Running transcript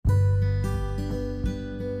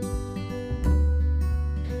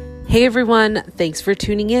Hey everyone, thanks for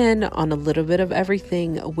tuning in on A Little Bit of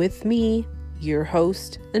Everything with me, your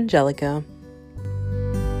host, Angelica.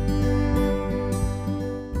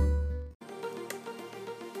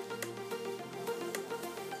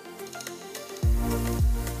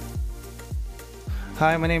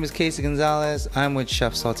 Hi, my name is Casey Gonzalez. I'm with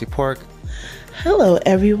Chef Salty Pork. Hello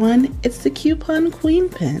everyone, it's the Coupon Queen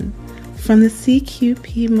Pin from the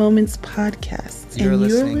CQP Moments podcast. You're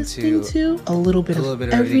listening to A Little Bit of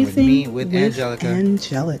Everything with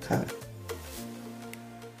Angelica.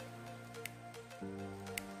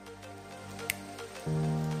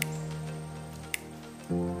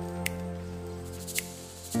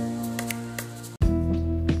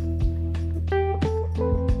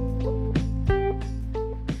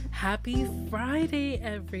 Happy Friday,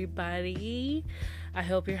 everybody. I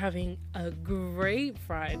hope you're having a great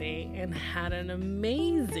Friday and had an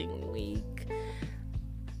amazing week.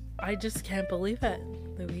 I just can't believe it.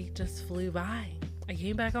 The week just flew by. I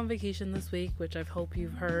came back on vacation this week, which I hope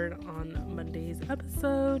you've heard on Monday's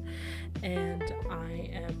episode, and I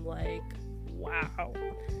am like, wow.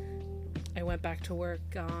 I went back to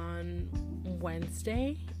work on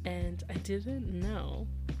Wednesday, and I didn't know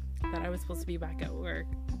that I was supposed to be back at work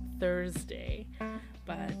Thursday,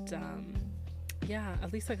 but yeah,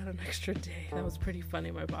 at least I got an extra day. That was pretty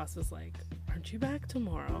funny. My boss was like, aren't you back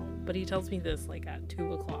tomorrow? But he tells me this like at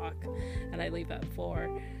 2 o'clock and I leave at 4,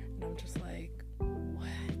 and I'm just like, what?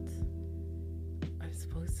 I was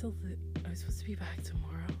supposed to be back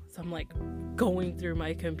tomorrow. So I'm like going through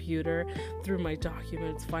my computer, through my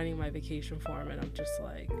documents, finding my vacation form, and I'm just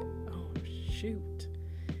like, oh shoot,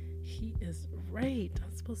 he is right.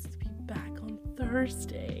 I'm supposed to be back on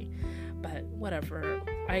Thursday. But whatever,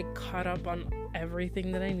 I caught up on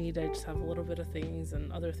everything that I need. I just have a little bit of things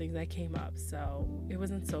and other things that came up, so it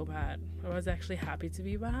wasn't so bad. I was actually happy to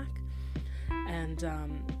be back, and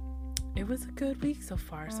it was a good week so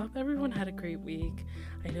far. So I hope everyone had a great week.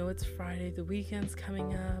 I know it's Friday, the weekend's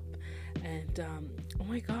coming up, and oh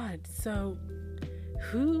my god, so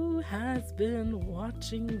who has been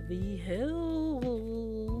watching The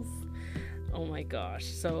Hills? Oh my gosh.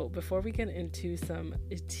 So before we get into some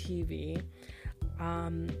TV,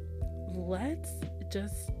 let's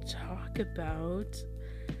just talk about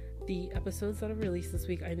the episodes that are released this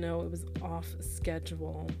week. I know it was off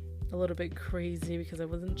schedule, a little bit crazy, because I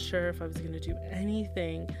wasn't sure if I was going to do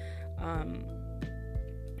anything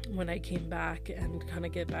when I came back and kind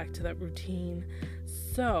of get back to that routine.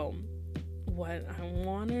 So what I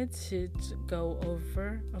wanted to go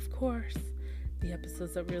over, of course, the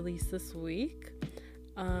episodes that released this week.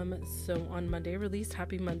 So on Monday released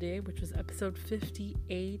Happy Monday, which was episode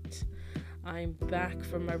 58. I'm back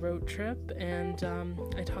from my road trip, and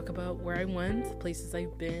I talk about where I went, places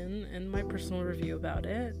I've been, and my personal review about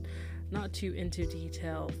it. Not too into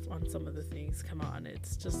detail on some of the things, come on,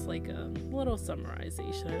 it's just like a little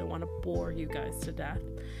summarization. I don't want to bore you guys to death.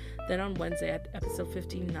 Then on Wednesday I had episode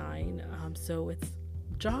 59, so it's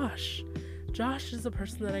Josh. Josh is a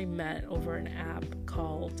person that I met over an app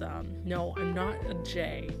called, no, I'm not a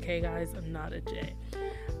J, okay guys, I'm not a J.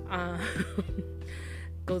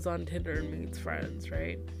 Goes on Tinder and meets friends,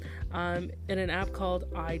 right? In an app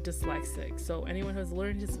called iDyslexic. So anyone who has a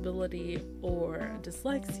learning disability or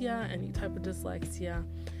dyslexia, any type of dyslexia,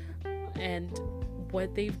 and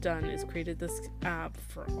what they've done is created this app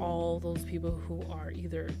for all those people who are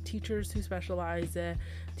either teachers who specialize it,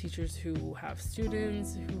 teachers who have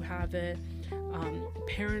students who have it,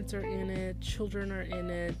 parents are in it, children are in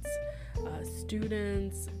it,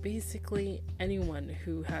 students, basically anyone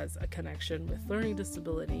who has a connection with learning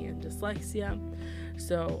disability and dyslexia.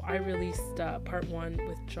 So I released part 1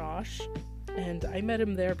 with Josh, and I met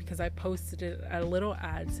him there because I posted a little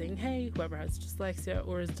ad saying, hey, whoever has dyslexia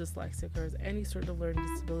or is dyslexic or has any sort of learning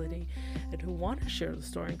disability and who want to share the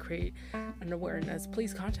story and create an awareness,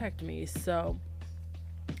 please contact me. So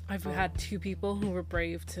I've had 2 people who were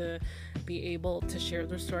brave to be able to share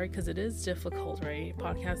their story, because it is difficult, right?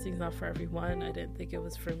 Podcasting is not for everyone. I didn't think it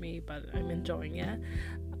was for me, but I'm enjoying it.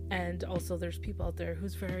 And also there's people out there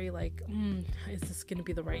who's very like, is this going to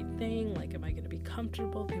be the right thing? Like, am I going to be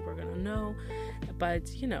comfortable? People are going to know.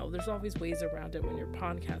 But, you know, there's always ways around it when you're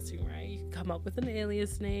podcasting, right? You can come up with an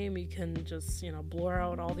alias name. You can just, you know, blur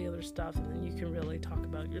out all the other stuff, and then you can really talk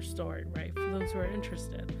about your story, right? For those who are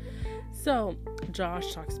interested. So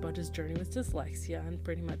Josh talks about his journey with dyslexia and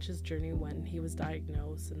pretty much his journey when he was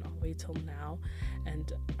diagnosed and all the way till now.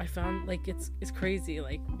 And I found like it's crazy.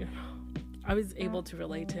 Like, you know, I was able to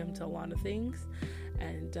relate to him to a lot of things,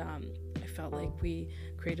 and I felt like we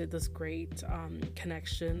created this great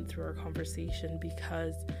connection through our conversation,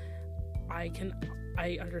 because I can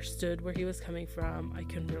I understood where he was coming from. I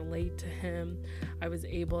can relate to him. I was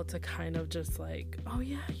able to kind of just like, oh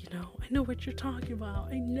yeah, I know what you're talking about.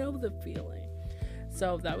 I know the feeling.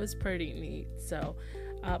 So that was pretty neat. So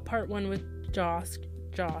part 1 with Josh,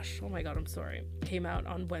 oh my god, I'm sorry, came out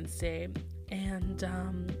on Wednesday, and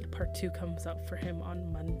part 2 comes out for him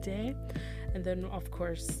on Monday, and then of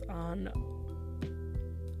course on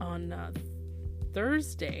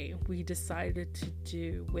Thursday we decided to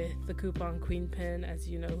do with the Coupon Queen Pin. As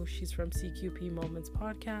you know, she's from CQP Moments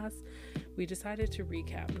podcast. We decided to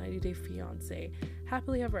recap 90 Day Fiancé,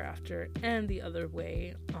 Happily Ever After, and The Other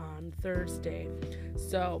Way on Thursday.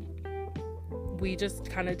 So we just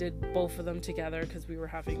kind of did both of them together because we were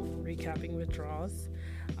having recapping withdrawals.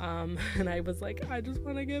 And I was like, I just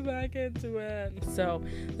want to get back into it. So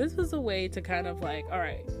this was a way to kind of like, all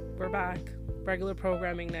right, we're back. Regular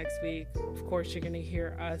programming next week. Of course, you're going to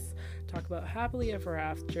hear us talk about Happily Ever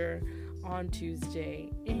After on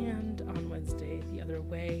Tuesday, and on Wednesday, The Other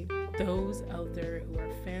Way. Those out there who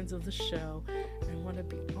are fans of the show and want to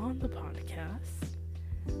be on the podcast,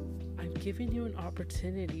 I'm giving you an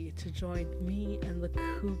opportunity to join me and the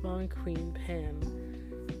Coupon Queen Pin.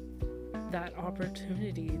 That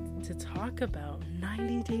opportunity to talk about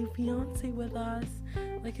 90 Day Fiancé with us.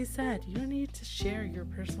 Like I said, you don't need to share your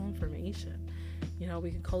personal information.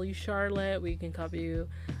 We can call you Charlotte, we can call you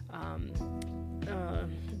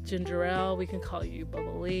Ginger Ale, we can call you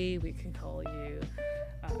Bubbly, we can call you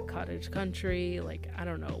Cottage Country, like, I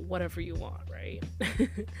don't know, whatever you want, right?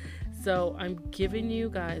 So I'm giving you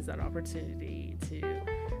guys that opportunity to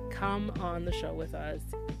come on the show with us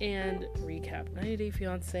and recap 90 Day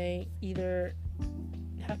Fiancé, either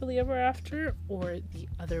Happily Ever After or The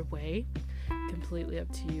Other Way. Completely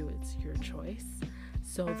up to you, it's your choice.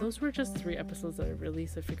 So those were just 3 episodes that I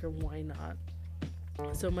released. I figured, why not?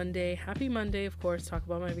 So Monday, happy Monday, of course, talk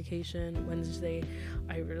about my vacation. Wednesday,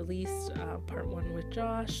 I released part 1 with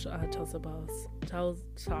Josh, talks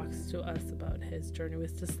to us about his journey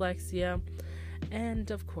with dyslexia.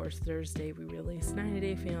 And of course, Thursday, we released 90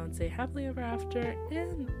 Day Fiancé, Happily Ever After,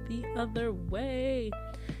 and The Other Way.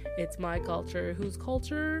 It's my culture. Whose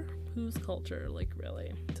culture? Whose culture? Like,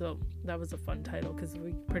 really? So that was a fun title because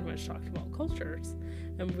we pretty much talked about cultures,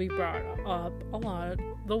 and we brought up a lot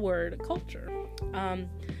the word culture.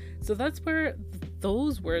 So that's where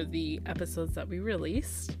those were the episodes that we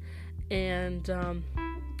released. And oh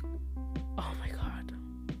my god,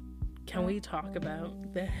 can we talk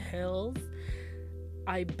about The Hills?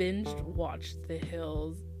 I binged watched The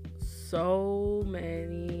Hills so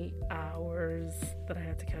many hours that I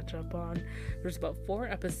had to catch up on. There's about 4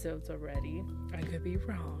 episodes already. I could be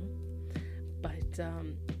wrong, but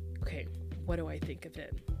okay, what do I think of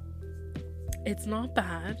it? It's not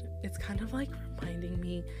bad. It's kind of like reminding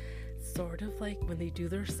me sort of like when they do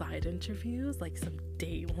their side interviews, like some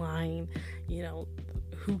Dateline,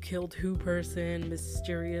 who killed who person,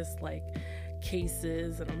 mysterious like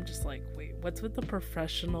cases, and I'm just like, wait, what's with the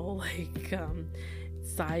professional like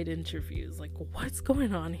side interviews? Like, what's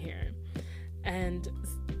going on here? And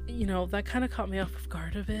that kind of caught me off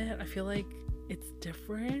guard a bit. I feel like it's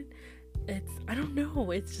different. I don't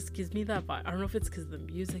know, it just gives me that vibe. I don't know if it's because of the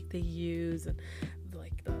music they use and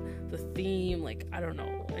like the theme, like, I don't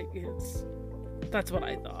know, like, that's what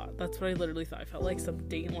I thought. That's what I literally thought. I felt like some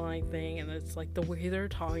Dateline thing, and it's like the way they're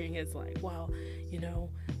talking is like, well,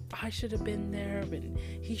 I should have been there, and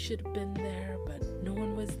he should have been there, but no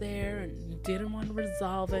one was there, and didn't want to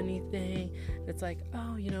resolve anything. It's like,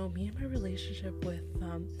 oh, me and my relationship with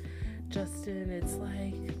Justin, it's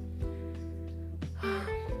like,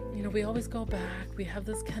 we always go back, we have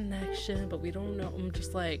this connection, but we don't know. I'm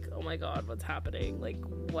just like, oh my god, what's happening? Like,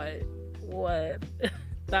 what?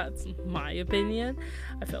 That's my opinion.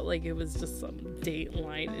 I felt like it was just some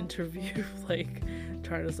Dateline interview, like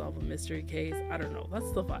trying to solve a mystery case. I don't know, that's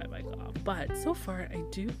the vibe I got. But so far, I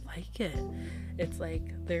do like it. It's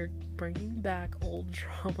like they're bringing back old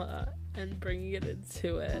drama and bringing it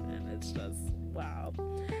into it, and it's just, wow.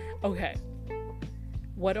 Okay,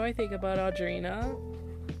 what do I think about Audrina?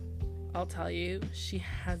 I'll tell you, she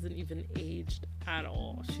hasn't even aged at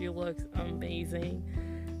all. She looks amazing.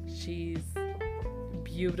 She's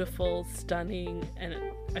beautiful, stunning, and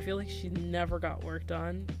I feel like she never got work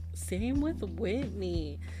done. Same with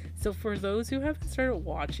Whitney. So for those who haven't started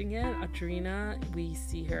watching it, Audrina, we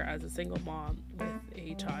see her as a single mom with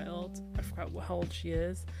a child. I forgot how old she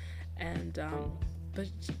is, and but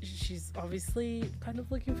she's obviously kind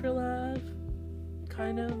of looking for love,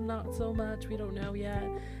 kind of not so much, we don't know yet.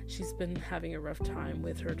 She's been having a rough time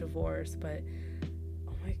with her divorce, but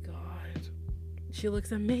oh my god, she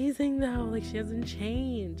looks amazing though, like she hasn't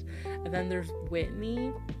changed. And then there's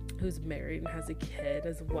Whitney, who's married and has a kid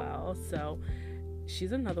as well. So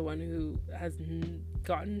she's another one who has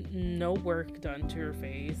gotten no work done to her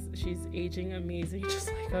face. She's aging amazing, just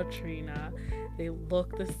like Katrina. They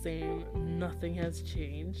look the same. Nothing has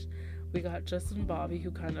changed. We got Justin Bobby,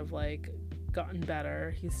 who kind of like gotten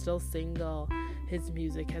better. He's still single. His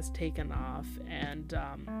music has taken off. And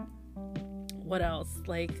what else?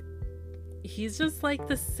 Like, he's just like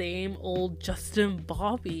the same old Justin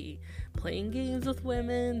Bobby, playing games with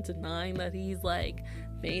women, denying that he's like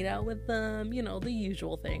made out with them, you know, the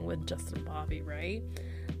usual thing with Justin Bobby, right?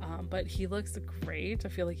 But he looks great. I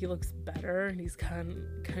feel like he looks better, and he's kind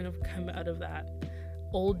of come out of that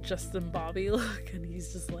old Justin Bobby look, and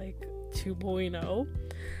he's just like 2.0.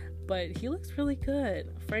 But he looks really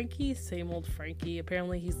good. Frankie, same old Frankie.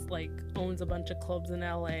 Apparently he's like owns a bunch of clubs in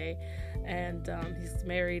LA, and he's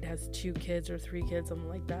married, has 2 kids or 3 kids, something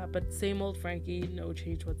like that. But same old Frankie, no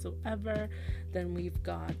change whatsoever. Then we've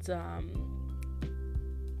got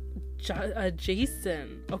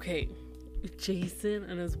Jason. Okay, Jason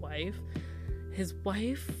and his wife. His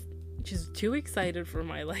wife, she's too excited for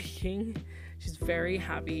my liking. She's very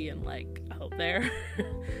happy and like out there.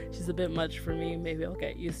 She's a bit much for me. Maybe I'll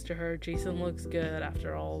get used to her. Jason looks good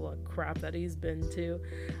after all the crap that he's been to.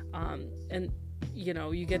 And you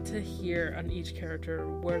know, you get to hear on each character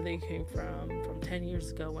where they came from 10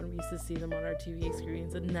 years ago when we used to see them on our TV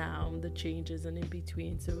screens, and now the changes and in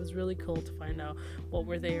between. So it was really cool to find out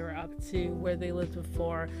what they were up to, where they lived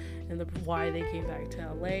before, and why they came back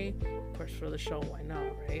to LA. Of course, for the show, why not,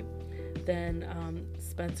 right? Then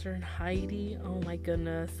Spencer and Heidi, oh my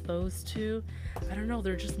goodness, those two, I don't know,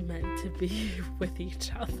 they're just meant to be with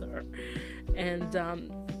each other. And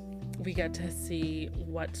we get to see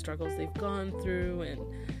what struggles they've gone through, and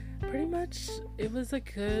pretty much it was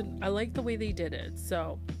I like the way they did it.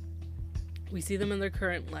 So we see them in their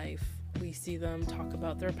current life, we see them talk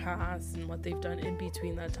about their past and what they've done in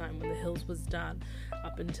between that time when The Hills was done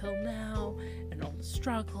up until now, and all the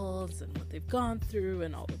struggles and what they've gone through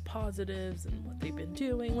and all the positives and what they've been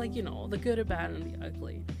doing, like, you know, the good, the bad, and the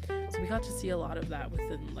ugly. So we got to see a lot of that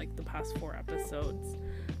within like the past 4 episodes.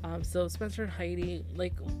 So Spencer and Heidi,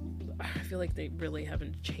 like, I feel like they really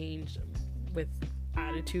haven't changed with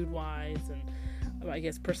attitude wise, and I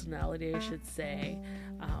guess personality, I should say,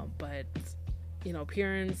 but you know,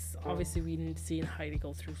 appearance, obviously we didn't see Heidi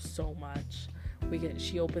go through so much.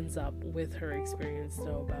 She opens up with her experience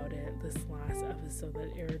though about it this last episode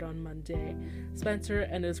that aired on Monday. Spencer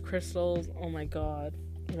and his crystals, oh my god,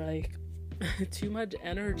 like too much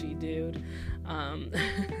energy, dude.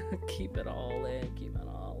 Keep it all in.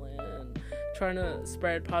 Trying to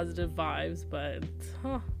spread positive vibes, but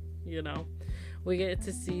you know, we get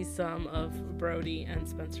to see some of Brody and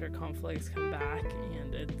Spencer conflicts come back,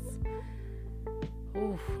 and it's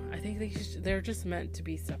I think they're just meant to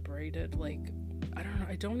be separated. Like, I don't know,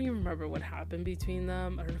 I don't even remember what happened between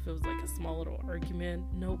them. I don't know if it was like a small little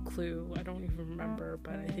argument, no clue, I don't even remember,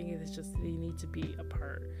 but I think it's just they need to be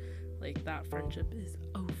apart. Like, that friendship is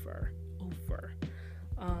over.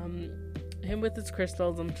 Him with his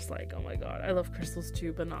crystals, I'm just like, oh my god, I love crystals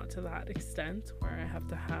too, but not to that extent where I have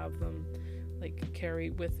to have them like carry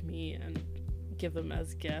with me and give them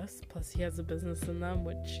as gifts. Plus he has a business in them,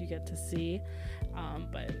 which you get to see,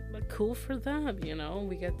 but cool for them, you know.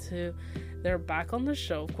 They're back on the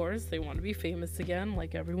show, of course. They want to be famous again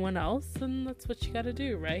like everyone else, and that's what you gotta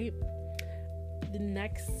do, right? The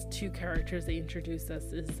next 2 characters they introduced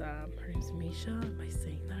us is her name's Misha. Am I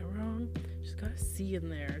saying that wrong? She's got a C in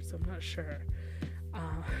there, so I'm not sure.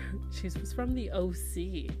 She was from the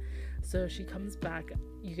OC, so she comes back.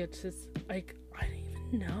 You get to, like, I didn't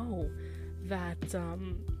even know that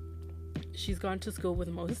she's gone to school with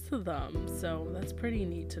most of them, so that's pretty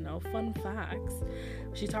neat to know. Fun facts.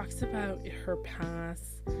 She talks about her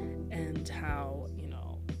past and how, you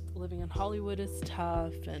know, living in Hollywood is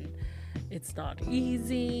tough and it's not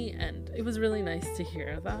easy, and it was really nice to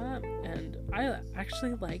hear that. And I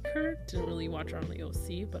actually like her. Didn't really watch her on the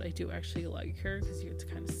OC, but I do actually like her because you get to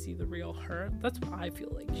kind of see the real her. That's why I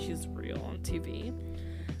feel like she's real on TV.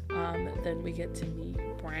 Then we get to meet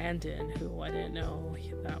Brandon, who I didn't know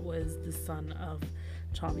that was the son of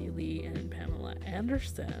Tommy Lee and Pamela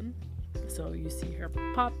Anderson. So you see her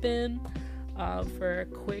pop in for a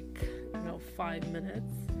quick, 5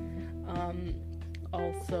 minutes.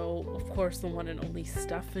 Also, of course, the one and only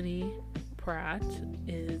Stephanie Pratt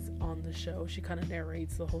is on the show. She kind of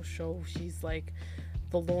narrates the whole show. She's like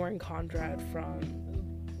the Lauren Conrad from,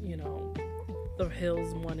 The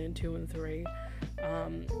Hills 1 and 2 and 3.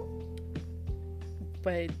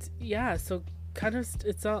 But yeah, so kind of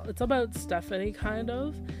it's about Stephanie, kind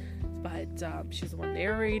of, but she's the one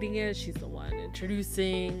narrating it. She's the one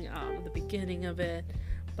introducing the beginning of it.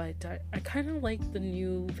 But I kind of like the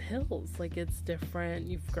new Hills. Like, it's different.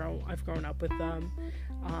 I've grown up with them.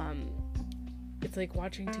 It's like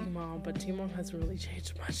watching Teen Mom, but Teen Mom hasn't really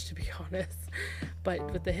changed much, to be honest.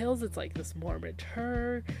 But with the Hills, it's like this more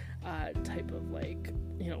mature type of, like,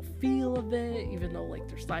 feel of it. Even though, like,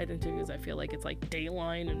 their side interviews, I feel like it's like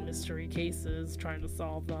Dateline and mystery cases, trying to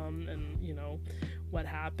solve them and what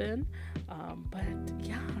happened. But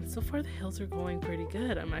yeah, so far the Hills are going pretty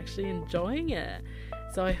good. I'm actually enjoying it.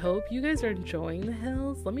 So I hope you guys are enjoying the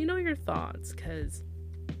Hills. Let me know your thoughts, because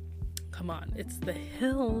come on, it's the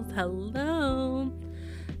Hills. Hello.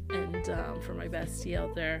 And for my bestie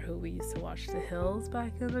out there who we used to watch the Hills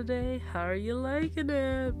back in the day, how are you liking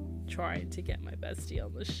it? Trying to get my bestie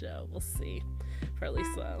on the show. We'll see, for at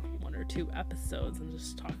least 1 or 2 episodes, and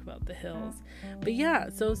just talk about the Hills. But yeah,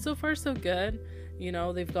 so far so good.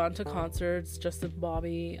 They've gone to concerts, Justin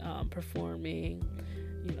Bobby performing.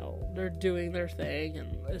 They're doing their thing,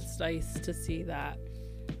 and it's nice to see that.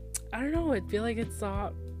 I don't know, I feel like it's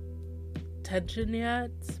not tension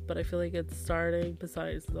yet, but I feel like it's starting,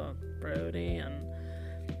 besides the Brody and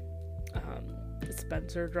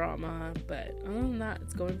Spencer drama. But other than that,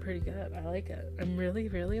 it's going pretty good. I like it. I'm really,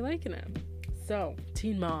 really liking it. So,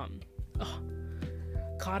 Teen Mom.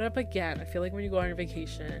 Caught up again. I feel like when you go on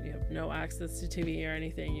vacation, you have no access to TV or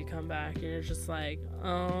anything, you come back and you're just like,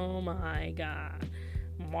 oh my god.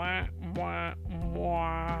 Mwah, mwah,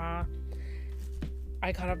 mwah.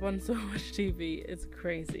 I caught up on so much TV. It's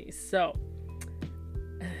crazy. So,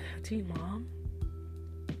 Teen Mom,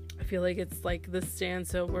 I feel like it's like this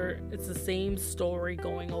standstill where it's the same story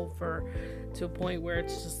going over to a point where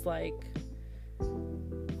it's just like,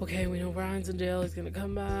 okay, we know Ryan's in jail, he's gonna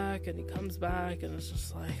come back, and he comes back, and it's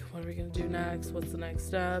just like, what are we gonna do next? What's the next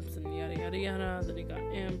steps? And yada yada yada. Then you got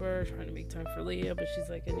Amber trying to make time for Leah, but she's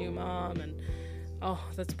like a new mom, and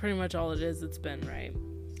that's pretty much all it is. It's been, right?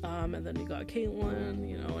 And then you got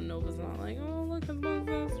Caitlyn, and Nova's not like, oh, look at my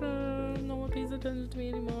sister, no one pays attention to me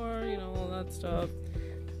anymore, all that stuff.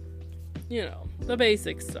 The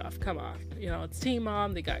basic stuff. Come on. It's Teen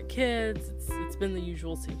Mom, they got kids. It's been the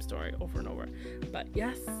usual same story over and over. But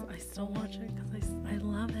yes, I still watch it because I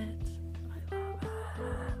love it.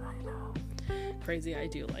 I know. Crazy, I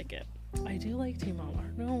do like it. I do like Teen Mom. I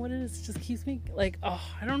don't know what it is. It just keeps me like, I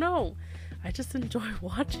don't know. I just enjoy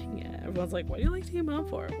watching it. Everyone's like, what do you like Teen Mom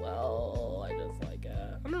for? Well, I just like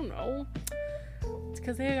it. I don't know. It's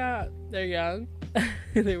because they're young.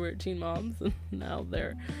 They were teen moms, and now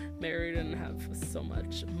they're married and have so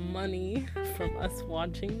much money from us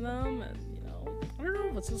watching them. And I don't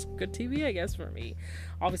know, it's just good TV, I guess, for me.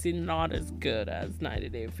 Obviously not as good as 90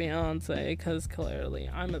 Day Fiance, because clearly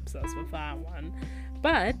I'm obsessed with that one.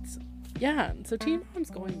 But yeah, so Teen Mom's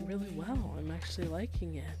going really well. I'm actually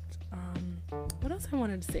liking it. What else I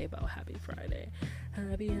wanted to say about Happy Friday?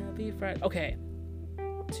 Happy Friday. Okay.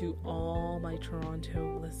 To all my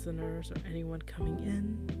Toronto listeners or anyone coming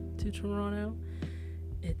in to Toronto,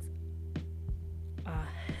 it's a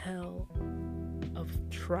hell of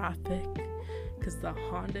traffic because the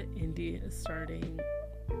Honda Indy is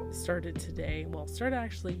started today. Well, started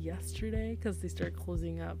actually yesterday because they started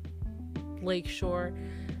closing up Lakeshore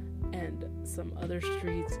and some other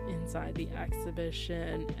streets inside the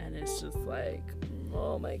exhibition, and it's just like,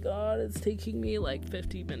 oh my god, it's taking me like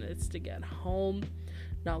 50 minutes to get home.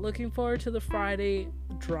 Not looking forward to the Friday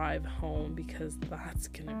drive home because that's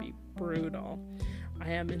gonna be brutal.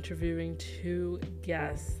 I am interviewing 2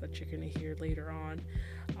 guests that you're gonna hear later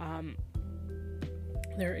on.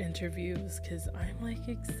 Their interviews, because I'm like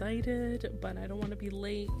excited, but I don't want to be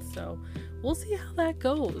late, so we'll see how that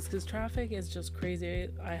goes, because traffic is just crazy.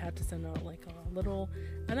 I had to send out like a little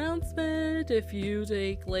announcement: if you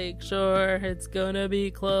take Lakeshore, it's gonna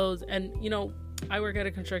be closed. And I work at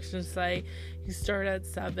a construction site. You start at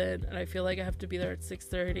 7, and I feel like I have to be there at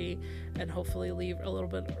 6:30 and hopefully leave a little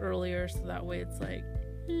bit earlier, so that way it's like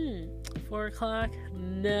 4 o'clock?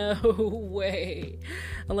 No way.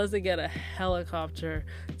 Unless I get a helicopter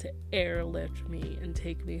to airlift me and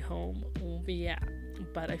take me home. Yeah,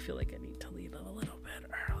 but I feel like I need to leave a little bit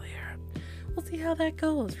earlier. We'll see how that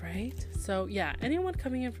goes, right? So yeah, anyone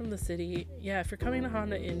coming in from the city, yeah, if you're coming to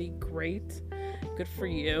Honda Indy, great. Good for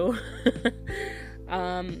you.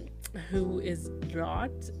 Who is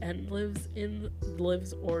not and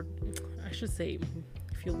lives, or I should say,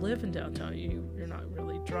 if you live in downtown, you're not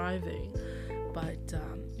really driving, but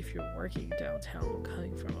if you're working downtown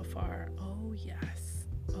coming from afar, oh yes,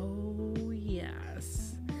 oh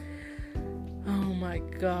my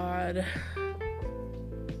god,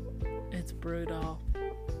 it's brutal.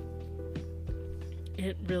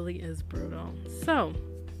 It really is brutal. So,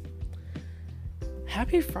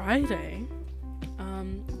 happy Friday.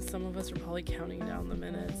 Some of us are probably counting down the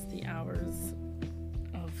minutes, the hours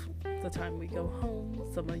of the time we go home.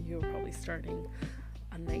 Some of you are probably starting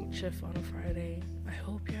a night shift on a Friday. I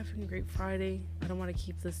hope you're having a great Friday. I don't want to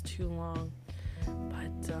keep this too long,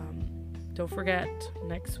 but don't forget,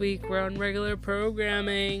 next week we're on regular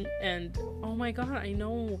programming. And oh my god, I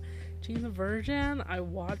know Jane the Virgin, I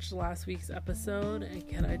watched last week's episode, and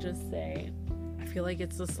can I just say, I feel like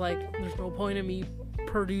it's just like there's no point in me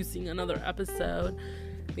producing another episode,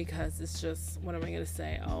 because it's just, what am I gonna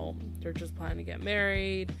say? Oh, they're just planning to get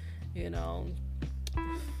married, you know.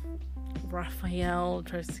 Raphael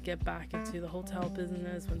tries to get back into the hotel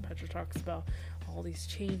business when Petra talks about all these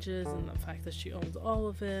changes and the fact that she owns all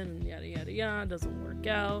of it, and yada yada yada, doesn't work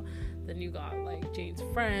out. Then you got like Jane's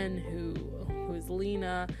friend who is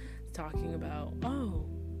Lena, talking about, oh,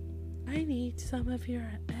 I need some of your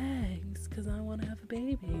eggs because I want to have a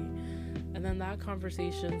baby. And then that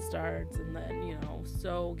conversation starts, and then, you know,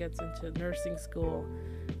 So gets into nursing school.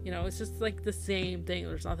 You know, it's just like the same thing.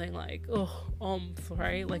 There's nothing like,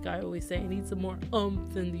 right? Like I always say, I need some more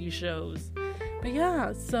in these shows. But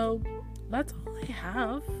yeah, so that's all I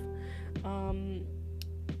have.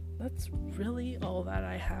 That's really all that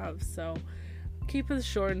I have. So keep it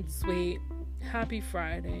short and sweet. Happy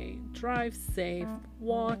Friday. Drive safe.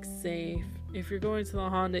 Walk safe. If you're going to the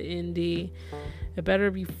Honda Indy, it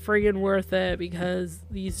better be friggin' worth it, because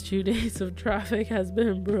these 2 days of traffic has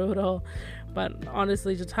been brutal. But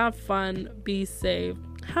honestly, just have fun. Be safe.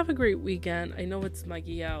 Have a great weekend. I know it's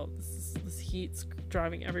muggy out. This heat's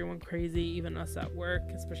driving everyone crazy, even us at work,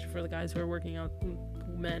 especially for the guys who are working out,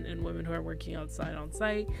 men and women who are working outside on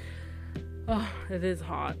site. Oh, it is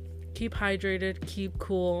hot. Keep hydrated. Keep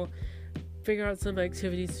cool. Figure out some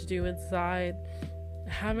activities to do inside.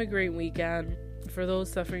 Have a great weekend. For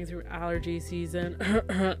those suffering through allergy season,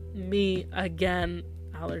 me again,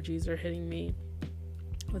 allergies are hitting me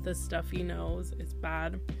with a stuffy nose. It's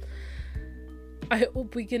bad. I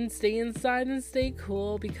hope we can stay inside and stay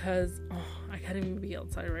cool, because I can't even be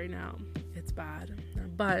outside right now. It's bad.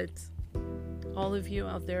 But all of you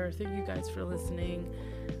out there, thank you guys for listening.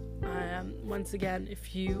 Once again,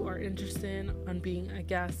 if you are interested on being a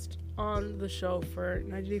guest on the show for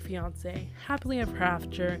 90 Day Fiancé, Happily Ever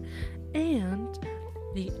After, and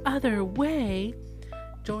The Other Way,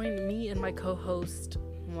 join me and my co-host.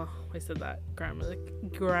 Well, I said that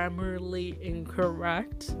grammarly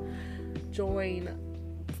incorrect. Join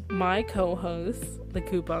my co-host, the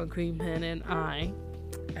Coupon Queen Pin, and I,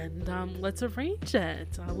 and let's arrange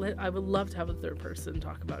it. I would love to have a third person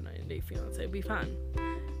talk about 90 Day Fiancé. It'd be fun.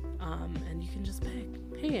 And you can just pick,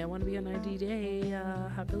 hey, I want to be on 90 Day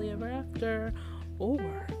Happily Ever After,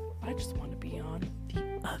 or I just want to be on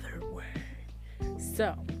The Other Way.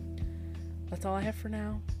 So that's all I have for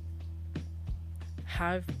now.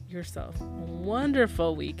 Have yourself a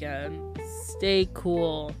wonderful weekend. Stay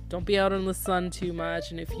cool. Don't be out in the sun too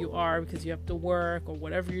much. And if you are, because you have to work or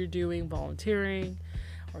whatever you're doing, volunteering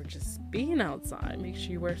or just being outside, make sure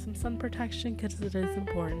you wear some sun protection, because it is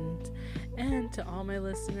important. And to all my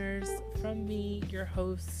listeners, from me, your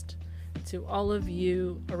host, to all of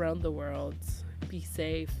you around the world, be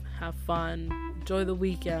safe, have fun, enjoy the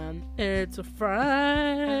weekend. It's a Friday.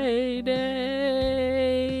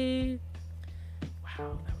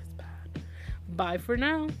 Wow, that was bad. Bye for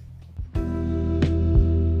now.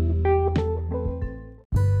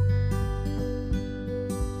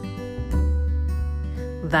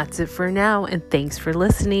 That's it for now, and thanks for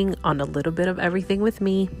listening on A Little Bit of Everything with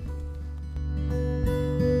me.